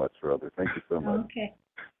you so much, brother. Thank you so much. Okay.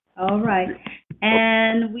 All right.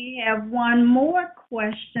 And we have one more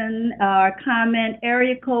question or comment.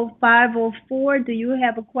 Area code 504. Do you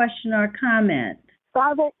have a question or a comment?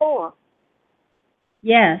 504.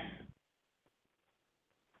 Yes.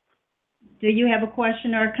 Do you have a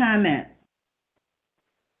question or a comment?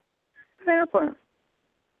 Sample.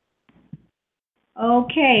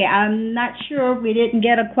 Okay, I'm not sure we didn't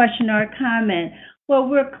get a question or a comment. Well,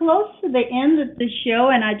 we're close to the end of the show,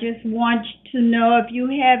 and I just want to know if you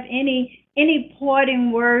have any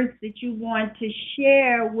parting words that you want to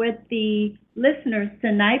share with the listeners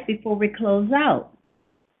tonight before we close out.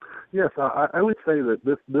 Yes, I would say that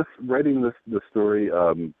this writing this story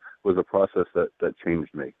was a process that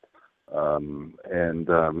changed me.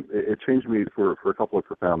 It changed me for a couple of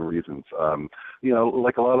profound reasons.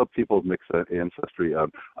 Like a lot of people of mixed ancestry,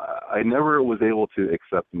 I never was able to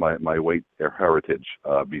accept my white heritage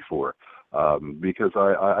before, because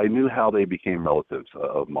I knew how they became relatives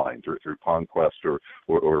of mine through conquest or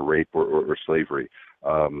rape or slavery.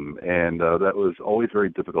 And that was always very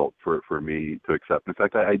difficult for me to accept. In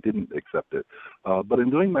fact, I didn't accept it. But in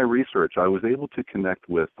doing my research, I was able to connect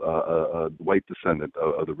with a white descendant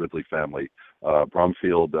of the Ridley family,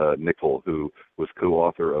 Bromfield Nickel, who was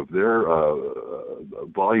co-author of their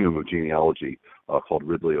volume of genealogy called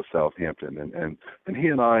Ridley of Southampton. And he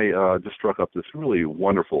and I just struck up this really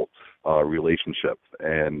wonderful relationship.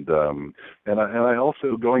 And I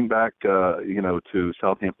also, going back, to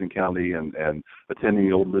Southampton County and attending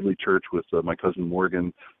the old Ridley Church with my cousin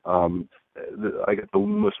Morgan, I got the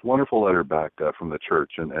most wonderful letter back from the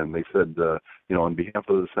church, and they said, on behalf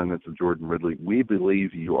of the descendants of Jordan Ridley, we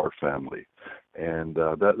believe you are family. And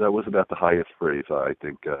that was about the highest praise I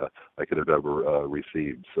think I could have ever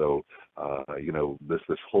received. So,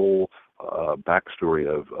 this whole backstory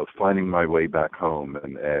of finding my way back home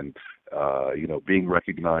and being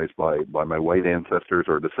recognized by my white ancestors,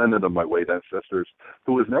 or descendant of my white ancestors,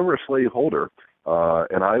 who was never a slaveholder.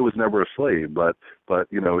 And I was never a slave, but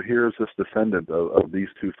here's this descendant of these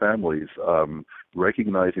two families,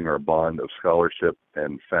 recognizing our bond of scholarship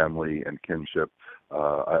and family and kinship.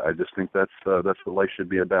 I just think that's what life should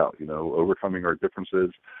be about, overcoming our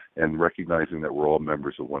differences and recognizing that we're all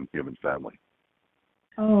members of one human family.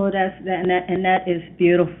 Oh, that is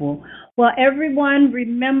beautiful. Well, everyone,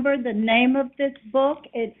 remember the name of this book.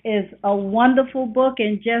 It is a wonderful book,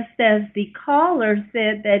 and just as the caller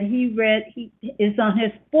said that he is on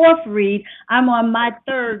his fourth read, I'm on my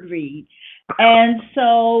third read. And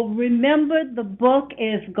so remember, the book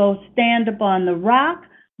is Go Stand Upon the Rock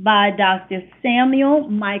by Dr. Samuel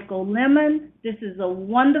Michael Lemon. This is a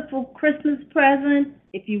wonderful Christmas present.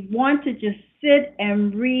 If you want to just sit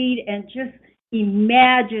and read and just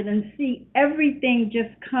imagine and see everything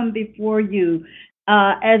just come before you,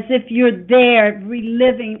 as if you're there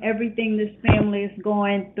reliving everything this family is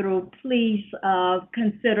going through, please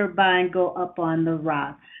consider buying Go Up on the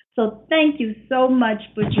Rock. So thank you so much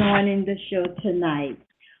for joining the show tonight.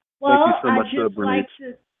 Well, thank you so much, I'd just Bernice. like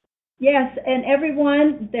to, yes, and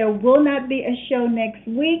everyone, there will not be a show next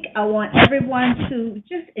week. I want everyone to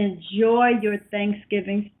just enjoy your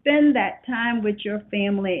Thanksgiving. Spend that time with your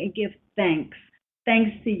family and give thanks.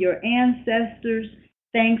 Thanks to your ancestors.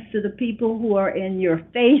 Thanks to the people who are in your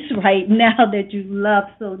face right now that you love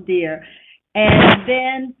so dear. And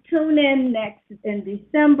then tune in next in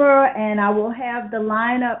December, and I will have the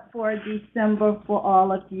lineup for December for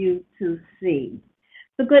all of you to see.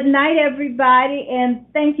 So good night, everybody, and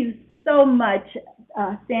thank you so much,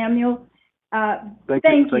 Samuel.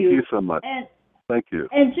 Thank you so much. Thank you.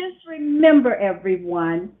 And just remember,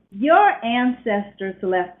 everyone, your ancestors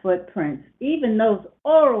left footprints. Even those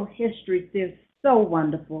oral histories, they're so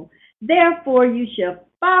wonderful. Therefore, you shall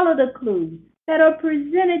follow the clues that are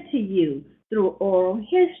presented to you through oral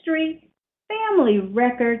history, family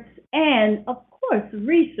records, and, of course,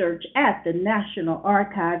 research at the National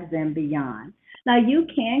Archives and beyond. Now, you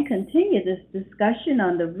can continue this discussion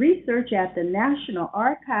on the research at the National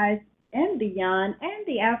Archives and beyond, and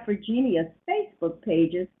the Afrogenius Facebook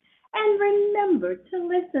pages. And remember to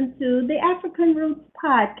listen to the African Roots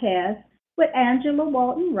podcast with Angela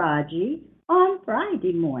Walton Raji on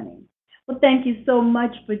Friday morning. Well, thank you so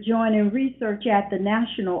much for joining Research at the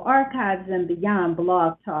National Archives and Beyond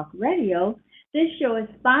Blog Talk Radio. This show is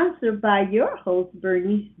sponsored by your host,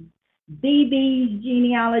 Bernice BB's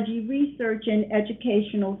Genealogy Research and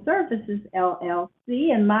Educational Services,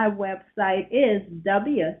 LLC, and my website is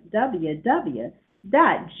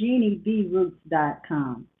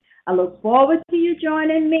www.geniebroots.com. I look forward to you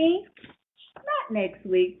joining me, not next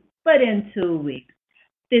week, but in 2 weeks.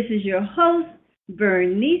 This is your host,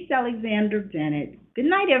 Bernice Alexander Bennett. Good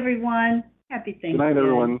night, everyone. Happy Thanksgiving. Good night,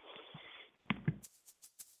 everyone.